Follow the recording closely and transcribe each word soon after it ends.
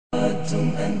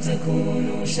أردتم أن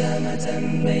تكونوا شامة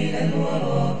بين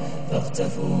الورى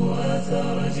فاقتفوا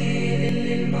آثار جيل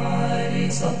للمعالي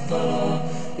سطرا.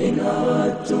 إن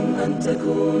أردتم أن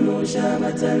تكونوا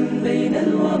شامة بين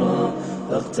الورى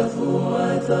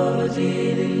فاقتفوا آثار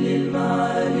جيل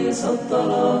للمعالي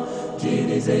سطرا.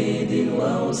 جيل زيد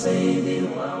وأسيد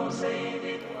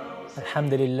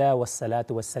Alhamdulillah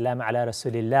wassalatu wassalam ala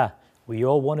Rasulillah. We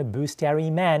all want to boost our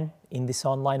Iman in this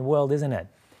online world, isn't it?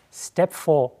 Step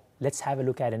 4, let's have a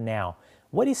look at it now.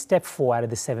 What is step 4 out of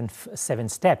the seven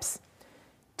steps?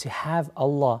 To have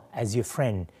Allah as your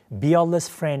friend. Be Allah's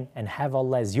friend and have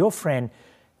Allah as your friend.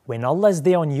 When Allah is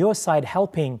there on your side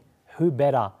helping, who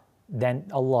better than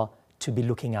Allah to be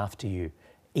looking after you?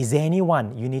 Is there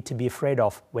anyone you need to be afraid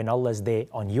of when Allah is there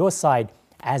on your side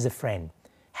as a friend?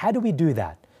 How do we do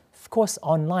that? Of course,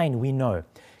 online we know.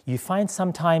 You find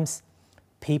sometimes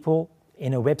people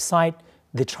in a website,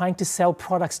 they're trying to sell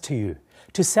products to you.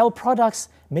 To sell products,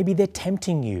 maybe they're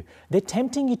tempting you. They're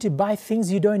tempting you to buy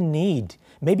things you don't need.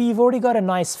 Maybe you've already got a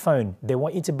nice phone. They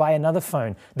want you to buy another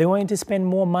phone. They want you to spend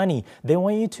more money. They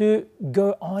want you to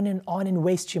go on and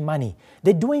waste your money.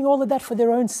 They're doing all of that for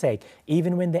their own sake.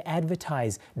 Even when they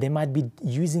advertise, they might be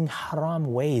using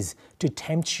haram ways to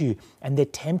tempt you, and they're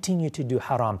tempting you to do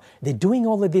haram. They're doing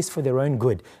all of this for their own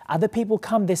good. Other people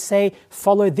come, they say,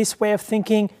 follow this way of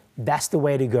thinking, that's the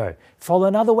way to go. Follow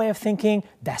another way of thinking,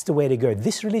 that's the way to go.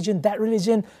 This religion,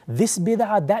 this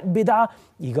bid'ah, that bid'ah.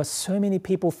 You got so many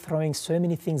people throwing so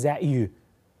many things at you.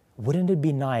 Wouldn't it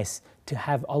be nice to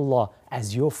have Allah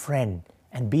as your friend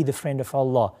and be the friend of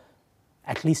Allah,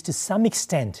 at least to some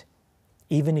extent,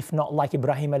 even if not like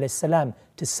Ibrahim alayhi salam,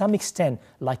 to some extent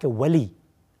like a Wali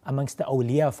amongst the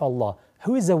Awliya of Allah.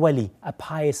 Who is a Wali? A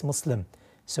pious Muslim.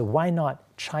 So why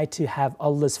not try to have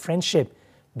Allah's friendship?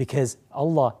 Because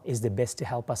Allah is the best to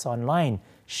help us online.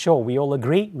 Sure, we all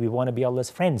agree we want to be Allah's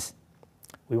friends.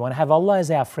 We want to have Allah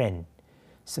as our friend.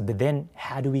 So, but then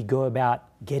how do we go about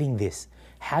getting this?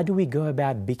 How do we go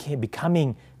about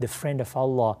becoming the friend of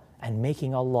Allah and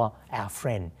making Allah our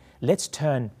friend? Let's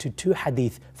turn to 2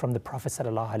 hadith from the Prophet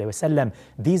ﷺ.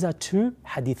 These are 2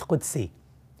 hadith Qudsi.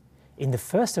 In the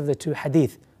first of the 2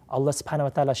 hadith, Allah subhanahu wa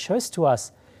ta'ala shows to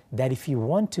us that if you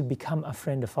want to become a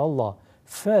friend of Allah,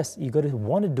 first, you got to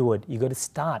want to do it. You got to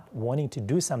start wanting to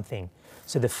do something.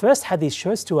 So the first hadith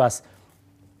shows to us,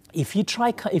 if you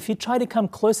try to come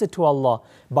closer to Allah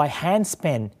by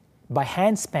handspan,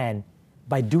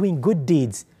 by doing good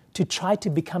deeds, to try to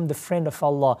become the friend of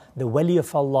Allah, the Wali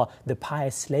of Allah, the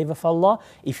pious slave of Allah,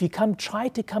 if you try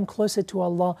to come closer to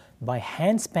Allah by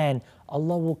handspan,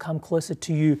 Allah will come closer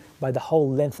to you by the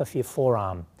whole length of your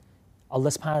forearm. Allah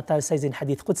subhanahu wa ta'ala says in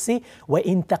Hadith Qudsi,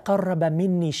 وَإِن تَقَرَّبَ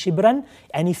مِنِّي شِبْرًا,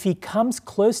 and if he comes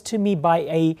close to me by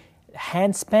a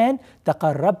handspan,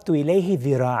 تَقَرَّبْتُ إِلَيْهِ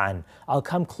ذِرَاعًا, I'll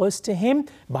come close to him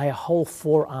by a whole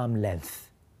forearm length.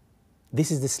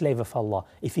 This is the slave of Allah,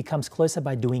 if he comes closer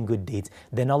by doing good deeds.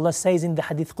 Then Allah says in the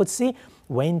Hadith Qudsi,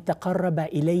 وَإِن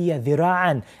تَقَرَّبَ إِلَيَّ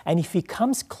ذِرَاعًا, and if he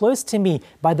comes close to me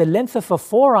by the length of a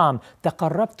forearm,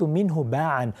 تَقَرَّبْتُ مِنْهُ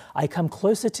بَاعًا, I come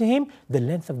closer to him the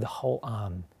length of the whole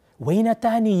arm. وَإِنْ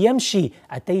أَتَانِي يَمْشِي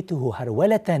أَتَيْتُهُ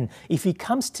هَرْوَلَةً, if he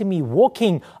comes to me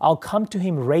walking, I'll come to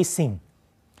him racing.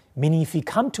 Meaning if you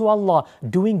come to Allah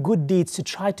doing good deeds to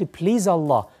try to please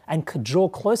Allah and draw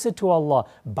closer to Allah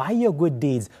by your good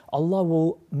deeds, Allah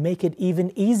will make it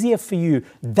even easier for you,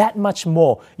 that much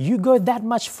more. You go that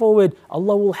much forward,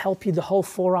 Allah will help you the whole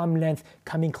forearm length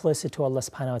coming closer to Allah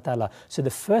subhanahu wa ta'ala. So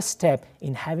the first step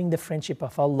in having the friendship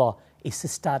of Allah is to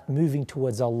start moving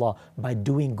towards Allah by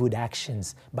doing good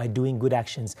actions.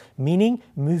 Meaning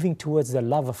moving towards the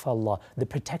love of Allah, the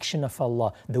protection of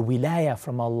Allah, the wilayah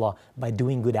from Allah by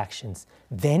doing good actions.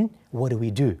 Then what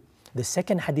do? The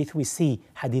second hadith we see,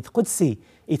 Hadith Qudsi,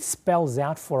 it spells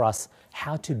out for us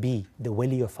how to be the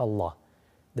Wali of Allah.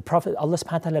 The Prophet, Allah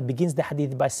subhanahu wa ta'ala begins the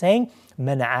hadith by saying,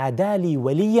 مَنْ عَادَى لِي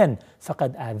وَلِيًّا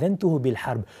فَقَدْ آذَنْتُهُ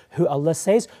بِالْحَرْبِ. Who Allah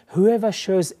says, whoever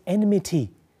shows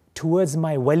enmity towards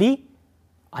my Wali,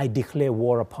 I declare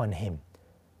war upon him.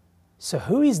 So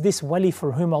who is this Wali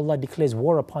for whom Allah declares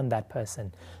war upon that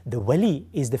person? The Wali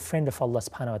is the friend of Allah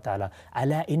subhanahu wa ta'ala.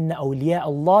 أَلَا إِنَّ أَوْلِيَاءَ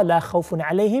اللَّهِ لَا خَوْفٌ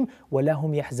عَلَيْهِمْ وَلَا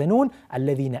هُمْ يَحْزَنُونَ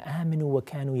الَّذِينَ آمَنُوا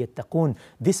وَكَانُوا يَتَّقُونَ.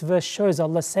 This verse shows,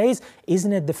 Allah says,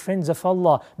 isn't it the friends of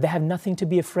Allah? They have nothing to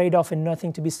be afraid of and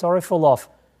nothing to be sorrowful of.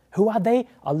 Who are they?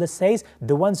 Allah says,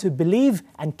 the ones who believe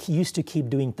and used to keep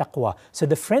doing taqwa. So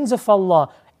the friends of Allah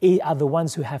are the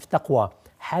ones who have taqwa.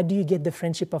 How do you get the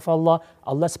friendship of Allah?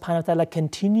 Allah subhanahu wa ta'ala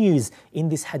continues in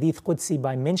this Hadith Qudsi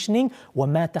by mentioning,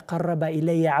 وَمَا تَقَرَّبَ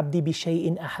إِلَيَّ عَبْدِي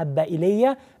بِشَيْءٍ أَحَبَّ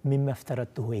إِلَيَّ مِمَّا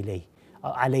افْتَرَضْتُهُ إِلَيْهِ.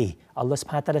 alayh. Allah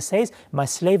subhanahu wa ta'ala says, my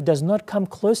slave does not come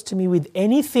close to me with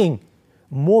anything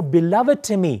more beloved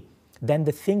to me than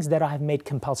the things that I have made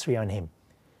compulsory on him.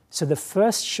 So the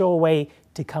first sure way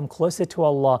to come closer to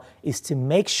Allah is to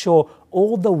make sure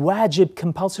all the wajib,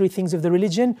 compulsory things of the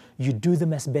religion, you do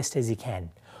them as best as you can.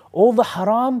 All the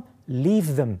haram,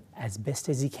 leave them as best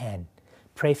as you can.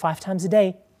 Pray 5 times a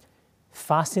day.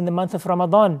 Fast in the month of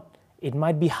Ramadan. It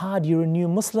might be hard, you're a new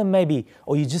Muslim maybe,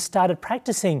 or you just started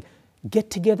practicing. Get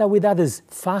together with others,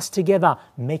 fast together.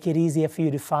 Make it easier for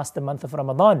you to fast the month of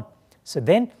Ramadan. So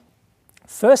then,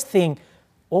 first thing,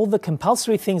 all the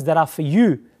compulsory things that are for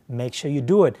you, make sure you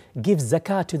do it. Give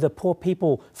zakah to the poor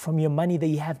people from your money that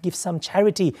you have. Give some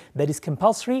charity that is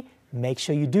compulsory. Make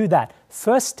sure you do that.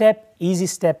 First step, easy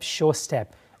step, sure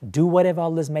step. Do whatever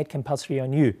Allah has made compulsory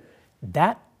on you.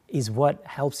 That is what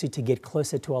helps you to get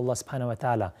closer to Allah subhanahu wa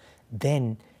ta'ala.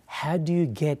 Then, how do you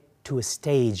get to a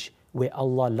stage where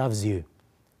Allah loves you?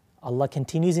 Allah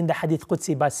continues in the Hadith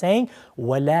Qudsi by saying,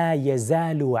 وَلَا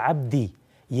يَزَالُ عَبْدِي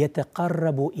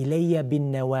يَتَقَرَّبُ إِلَيَّ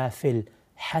بِالنَّوَافِلِ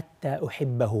حَتَّى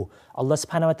أُحِبَّهُ. Allah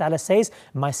subhanahu wa ta'ala says,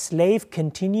 my slave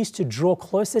continues to draw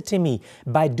closer to me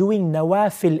by doing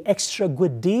nawafil, extra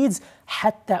good deeds,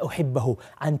 حَتَّى أُحِبَّهُ,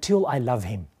 until I love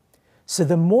him. So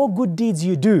the more good deeds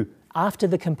you do after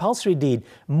the compulsory deed,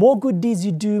 more good deeds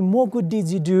you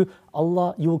do,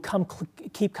 Allah, you will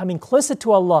keep coming closer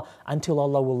to Allah until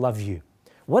Allah will love you.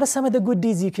 What are some of the good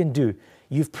deeds you can do?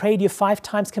 You've prayed your 5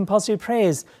 times compulsory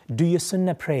prayers, do your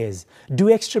sunnah prayers, do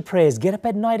extra prayers, get up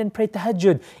at night and pray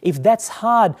tahajjud. If that's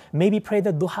hard, maybe pray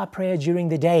the duha prayer during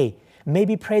the day.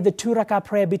 Maybe pray the 2 rak'ah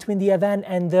prayer between the adhan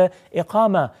and the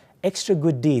iqamah. Extra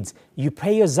good deeds. You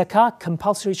pay your zakah,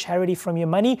 compulsory charity from your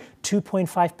money,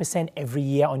 2.5% every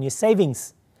year on your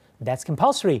savings. That's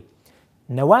compulsory.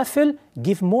 Nawafil,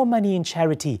 give more money in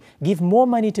charity. Give more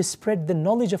money to spread the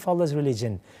knowledge of Allah's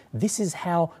religion. This is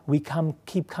how we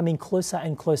keep coming closer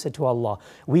and closer to Allah.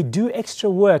 We do extra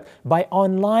work by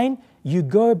online. You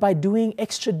go by doing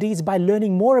extra deeds, by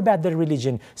learning more about the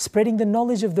religion, spreading the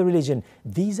knowledge of the religion.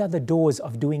 These are the doors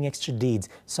of doing extra deeds.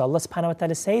 So Allah subhanahu wa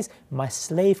ta'ala says, my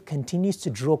slave continues to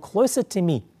draw closer to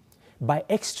me by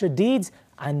extra deeds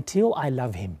until I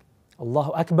love him.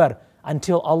 Allahu Akbar.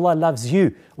 Until Allah loves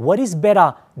you. What is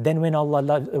better than when Allah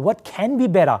loves? What can be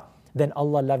better than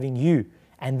Allah loving you?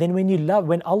 And then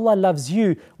when Allah loves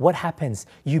you, what happens?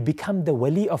 You become the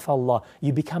Waliy of Allah.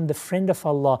 You become the friend of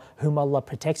Allah, whom Allah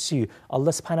protects you.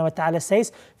 Allah subhanahu wa ta'ala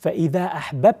says, فَإِذَا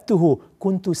أَحْبَبْتُهُ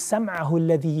كُنْتُ سَمْعَهُ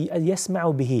الَّذِي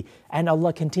يَسْمَعُ بِهِ. And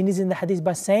Allah continues in the hadith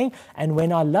by saying, and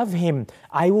when I love him,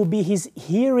 I will be his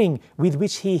hearing with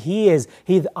which he hears,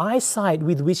 his eyesight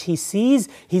with which he sees,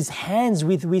 his hands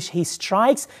with which he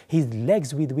strikes, his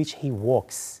legs with which he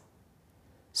walks.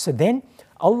 So then,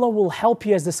 Allah will help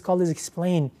you, as the scholars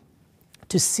explain,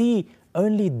 to see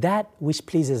only that which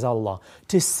pleases Allah,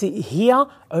 to hear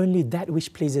only that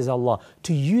which pleases Allah,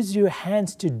 to use your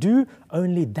hands to do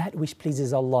only that which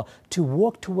pleases Allah, to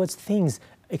walk towards things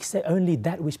except only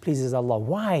that which pleases Allah.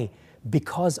 Why?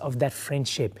 Because of that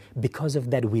friendship, because of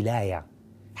that wilayah.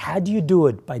 How do you do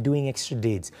it? By doing extra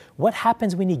deeds. What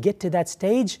happens when you get to that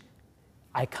stage?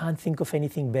 I can't think of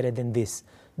anything better than this.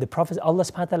 The Prophet, Allah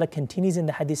subhanahu wa ta'ala continues in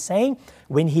the hadith saying,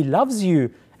 when he loves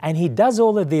you and he does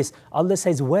all of this, Allah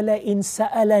says, وَلَئِن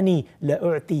سَأَلَنِي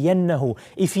لَأُعْتِيَنَّهُ.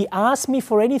 If he asks me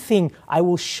for anything, I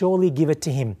will surely give it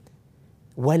to him.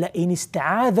 وَلَئِن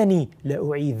اسْتَعَاذَنِي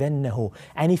لَأُعِيذَنَّهُ.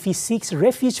 And if he seeks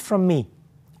refuge from me,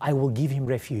 I will give him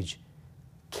refuge.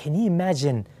 Can you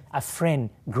imagine a friend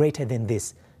greater than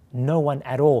this? No one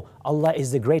at all. Allah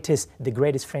is the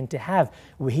greatest friend to have.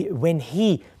 When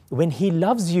He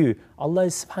loves you, Allah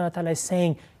subhanahu wa ta'ala is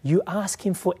saying, you ask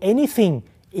Him for anything,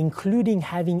 including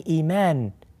having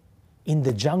Iman in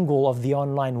the jungle of the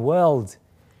online world.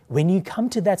 When you come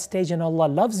to that stage and Allah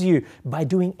loves you by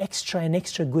doing extra and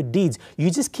extra good deeds,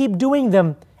 you just keep doing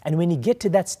them. And when you get to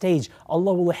that stage,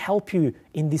 Allah will help you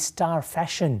in this star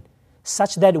fashion,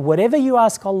 such that whatever you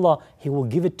ask Allah, He will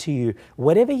give it to you.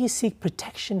 Whatever you seek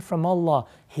protection from Allah,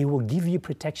 He will give you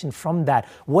protection from that.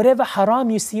 Whatever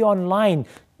haram you see online,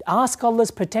 ask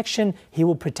Allah's protection, He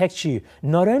will protect you.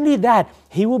 Not only that,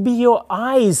 He will be your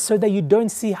eyes so that you don't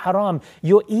see haram,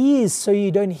 your ears so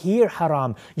you don't hear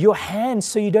haram, your hands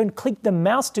so you don't click the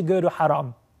mouse to go to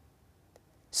haram.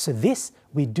 So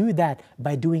we do that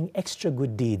by doing extra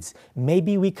good deeds.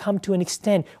 Maybe we come to an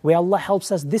extent where Allah helps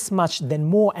us this much, then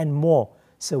more and more.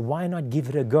 So why not give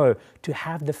it a go to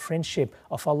have the friendship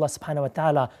of Allah subhanahu wa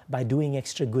ta'ala by doing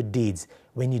extra good deeds?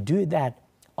 When you do that,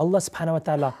 Allah subhanahu wa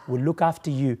ta'ala will look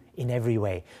after you in every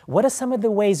way. What are some of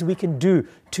the ways we can do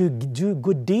to do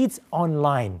good deeds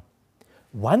online?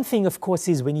 One thing, of course,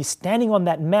 is when you're standing on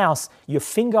that mouse, your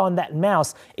finger on that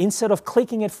mouse, instead of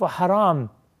clicking it for haram,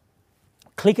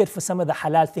 click it for some of the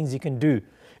halal things you can do.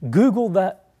 Google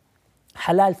the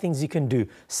halal things you can do.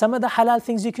 Some of the halal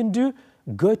things you can do,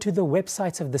 go to the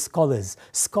websites of the scholars.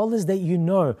 Scholars that you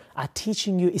know are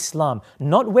teaching you Islam.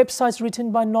 Not websites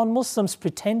written by non-Muslims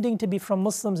pretending to be from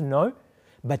Muslims, no.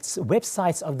 But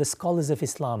websites of the scholars of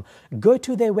Islam. Go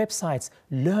to their websites,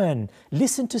 learn,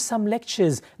 listen to some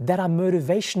lectures that are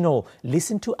motivational,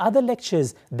 listen to other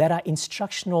lectures that are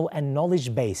instructional and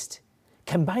knowledge-based.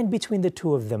 Combine between the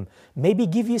two of them. Maybe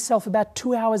give yourself about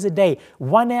 2 hours a day.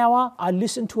 1 hour, I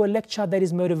listen to a lecture that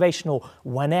is motivational.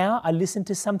 1 hour, I listen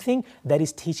to something that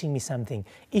is teaching me something.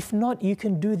 If not, you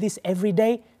can do this every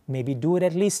day. Maybe do it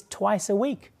at least twice a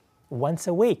week, once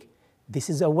a week. This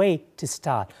is a way to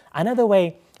start. Another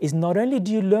way is not only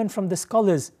do you learn from the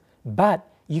scholars, but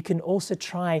you can also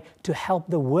try to help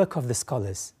the work of the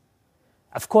scholars.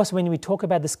 Of course, when we talk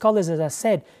about the scholars, as I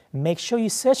said, make sure you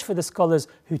search for the scholars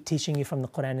who are teaching you from the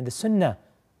Quran and the Sunnah,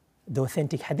 the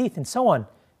authentic Hadith and so on.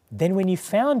 Then when you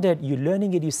found it, you're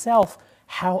learning it yourself,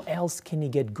 how else can you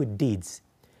get good deeds?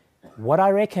 What I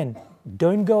reckon,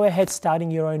 don't go ahead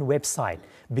starting your own website,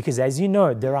 because as you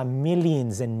know, there are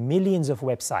millions and millions of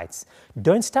websites.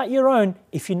 Don't start your own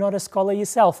if you're not a scholar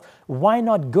yourself. Why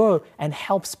not go and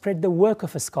help spread the work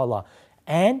of a scholar?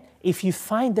 And if you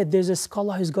find that there's a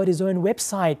scholar who's got his own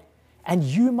website and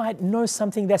you might know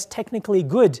something that's technically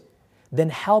good, then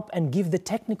help and give the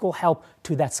technical help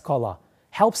to that scholar.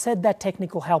 Help set that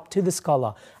technical help to the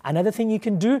scholar. Another thing you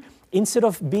can do, instead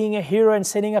of being a hero and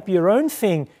setting up your own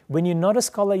thing when you're not a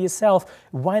scholar yourself,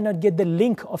 why not get the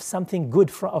link of something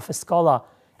good of a scholar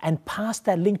and pass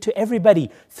that link to everybody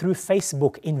through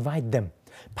Facebook, invite them.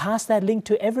 Pass that link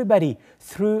to everybody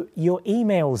through your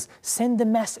emails. Send the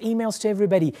mass emails to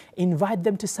everybody. Invite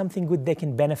them to something good they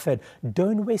can benefit.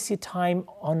 Don't waste your time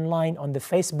online on the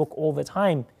Facebook all the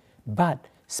time. But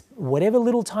whatever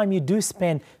little time you do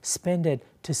spend it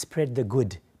to spread the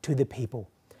good to the people.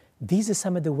 These are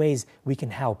some of the ways we can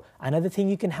help. Another thing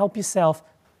you can help yourself,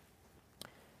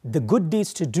 the good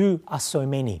deeds to do are so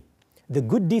many. The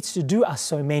good deeds to do are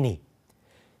so many.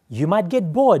 You might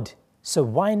get bored, so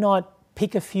why not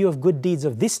pick a few of good deeds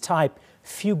of this type,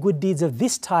 few good deeds of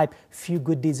this type, few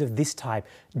good deeds of this type.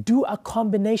 Do a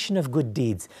combination of good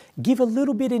deeds. Give a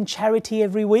little bit in charity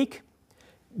every week.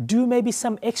 Do maybe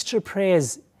some extra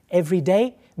prayers every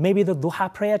day. Maybe the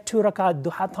duha prayer, 2 rak'ah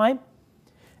duha time.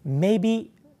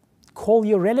 Maybe call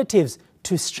your relatives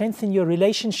to strengthen your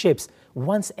relationships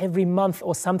once every month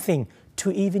or something,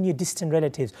 to even your distant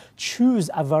relatives. Choose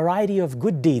a variety of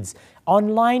good deeds.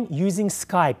 Online, using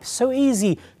Skype. So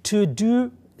easy to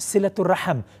do silatul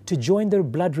raham, to join their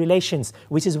blood relations,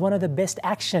 which is one of the best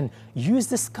action. Use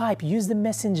the Skype, use the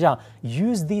messenger,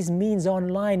 use these means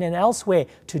online and elsewhere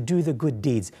to do the good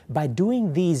deeds. By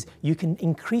doing these, you can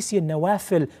increase your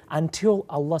nawafil until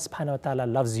Allah subhanahu wa ta'ala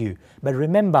loves you. But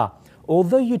remember,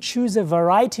 although you choose a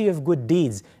variety of good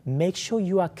deeds, make sure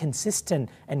you are consistent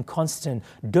and constant.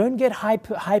 Don't get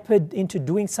hypered into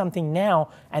doing something now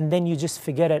and then you just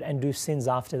forget it and do sins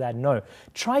after that. No.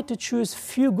 Try to choose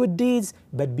few good deeds,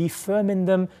 but be firm in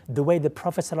them the way the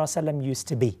Prophet ﷺ used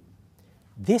to be.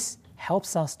 This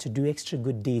helps us to do extra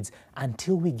good deeds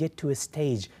until we get to a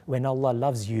stage when Allah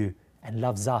loves you and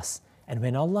loves us. And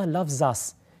when Allah loves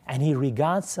us and He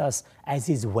regards us as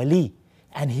His Waliy,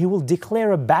 and He will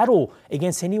declare a battle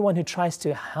against anyone who tries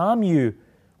to harm you,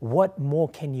 what more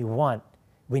can you want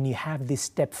when you have this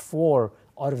step 4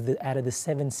 out of the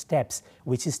 7 steps,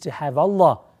 which is to have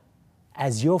Allah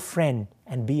as your friend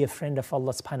and be a friend of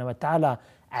Allah subhanahu wa ta'ala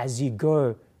as you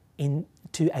go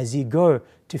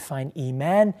to find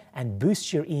Iman and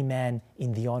boost your Iman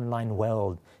in the online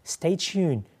world. Stay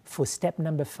tuned for step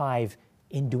number 5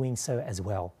 in doing so as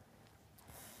well.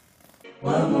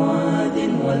 ومعاذ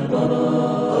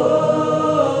والبراء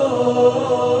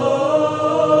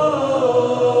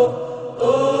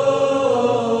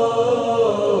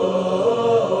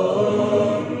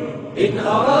إن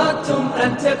أردتم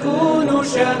أن تكونوا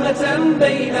شامة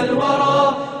بين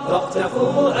الورى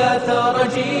فاقتفوا آثار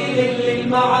جيل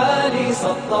للمعالي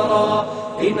سطرا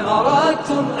إن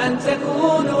أردتم أن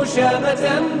تكونوا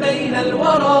شامة بين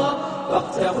الورى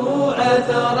فاقتفوا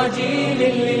آثار جيل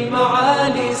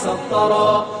للمعالي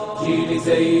سطرا جيل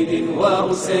زيد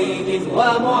وأسيد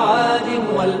ومعاذ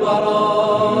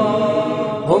والبراء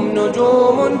هم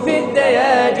نجوم في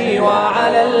الدياجي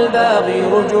وعلى الباغي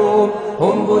رجوم،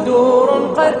 هم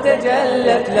بدور قد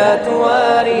تجلت لا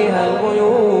تواريها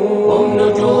الغيوم، هم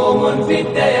نجوم في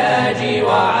الدياجي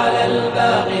وعلى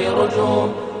الباغي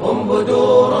رجوم، هم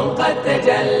بدور قد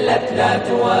تجلت لا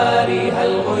تواريها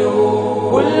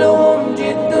الغيوم. كلهم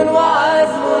جد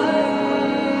وعزم،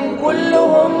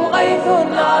 كلهم غيث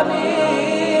عميق.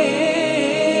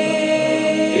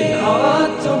 إن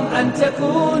أردتم أن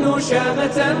تكونوا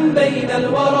شامة بين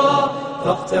الورى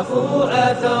فاقتفوا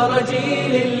آثار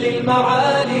جيل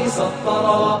للمعالي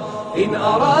سطرا. إن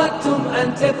أردتم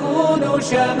أن تكونوا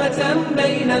شامة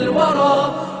بين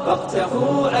الورى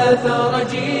فاقتفوا آثار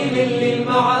جيل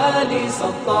للمعالي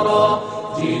سطرا.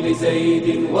 جيل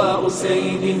زيد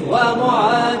وأسيد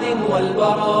ومعاذ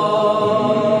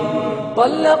والبراء.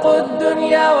 طلقوا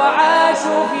الدنيا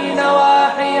وعاشوا في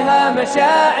نواحيها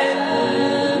مشاعل،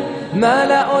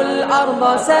 ملأوا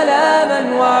الأرض سلاما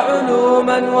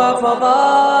وعلوما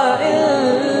وفضائل.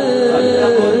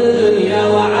 طلقوا الدنيا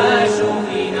وعاشوا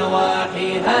في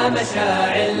نواحيها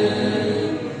مشاعل،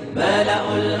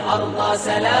 ملأوا الأرض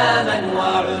سلاما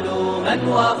وعلوما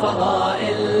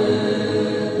وفضائل.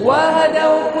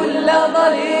 وهدوا كل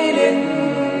ضليل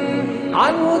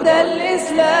عن هدى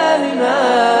الإسلام إن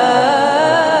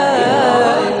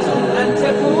أردتم أن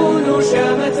تكونوا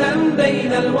شامة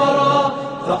بين الورى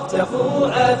فاقتفوا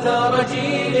آثار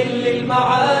جيل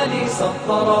للمعالي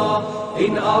سطرا.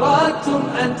 إن أردتم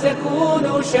أن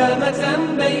تكونوا شامة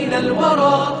بين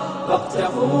الورى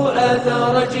فاقتفوا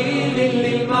آثار جيل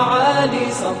للمعالي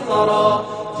سطرا.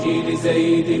 جيل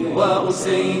زيد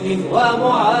وأسيد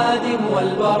ومعاذ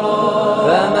والبراء.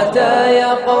 فمتى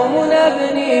يا قوم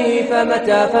نبنيه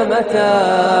فمتى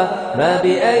ما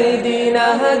بأيدينا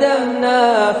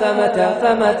هدمنا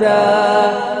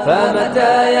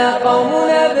فمتى يا قوم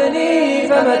نبنيه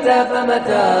فمتى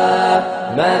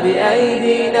ما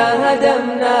بأيدينا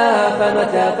هدمنا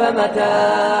فمتى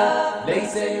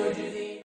ليس يجري